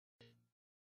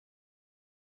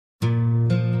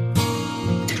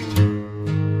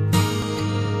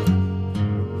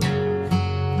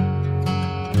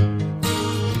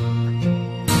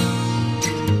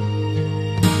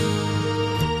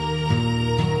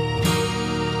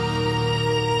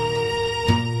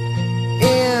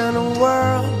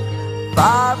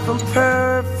from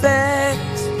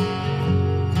perfect.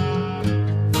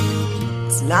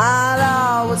 It's not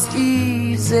always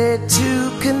easy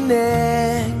to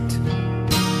connect,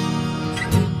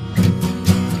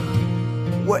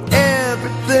 where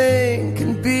everything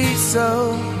can be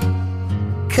so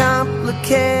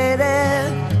complicated.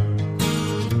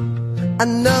 I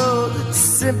know that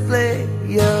simply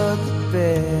you're the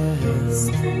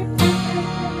best.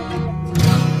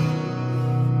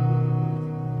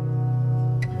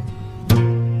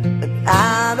 And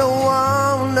I don't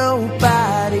want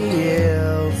nobody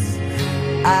else.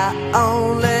 I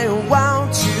only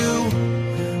want you,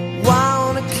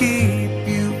 wanna keep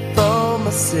you for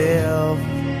myself.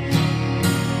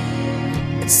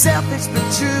 It's selfish but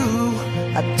true,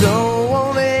 I don't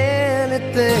want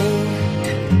anything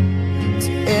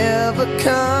ever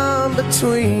come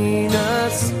between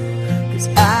us, 'cause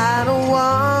I don't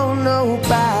want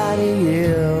nobody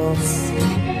else.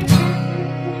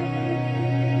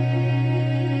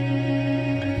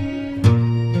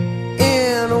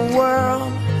 In a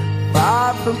world far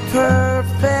from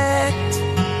perfect,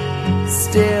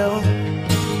 still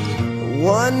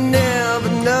one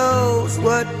never knows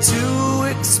what to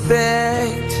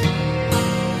expect.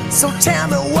 So tell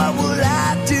me, what will I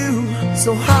do?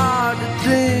 So hard to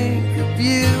think of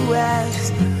you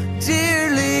as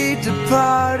dearly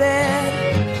departed.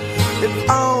 If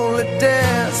only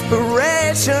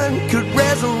desperation could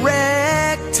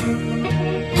resurrect.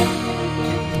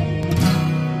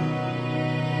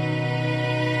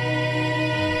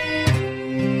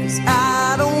 'Cause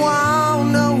I don't want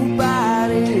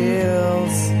nobody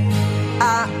else.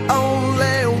 I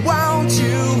only want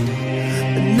you,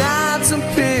 and not some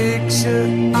picture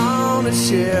on a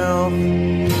shelf.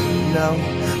 No,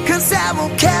 'cause that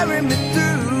won't carry me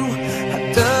through. I'm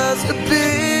just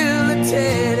debilitated,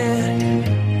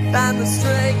 find the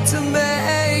strength to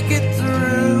make it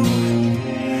through.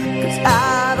 'Cause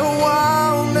I don't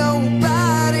want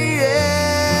nobody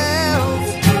else,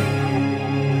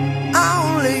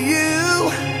 only you.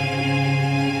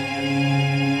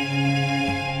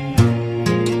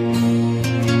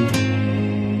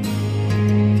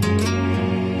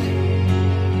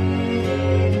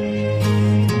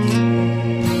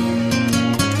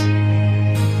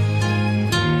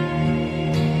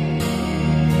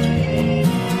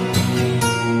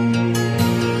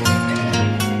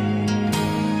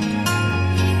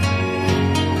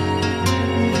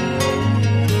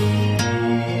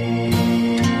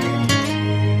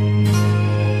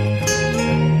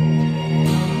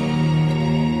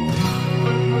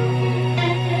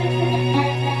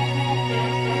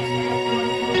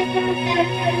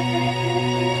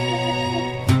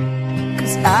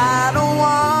 I don't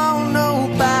want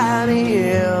nobody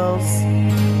else.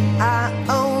 I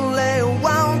only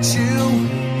want you,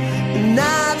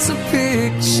 not some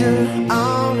picture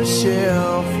on a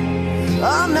shelf.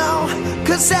 Oh no,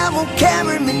 'cause that won't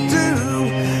carry me through.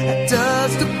 I'm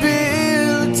just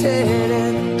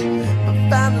debilitated, I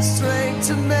find the strength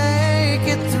to make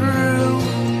it through.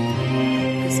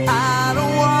 'Cause I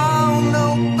don't want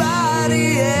nobody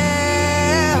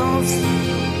else,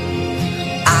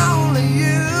 only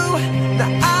you.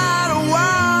 I don't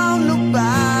want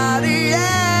nobody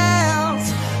else.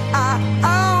 I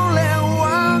only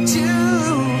want you,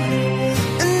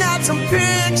 and not some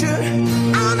picture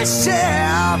on a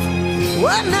shelf.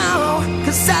 Well, no,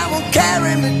 'cause I won't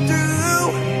carry me through.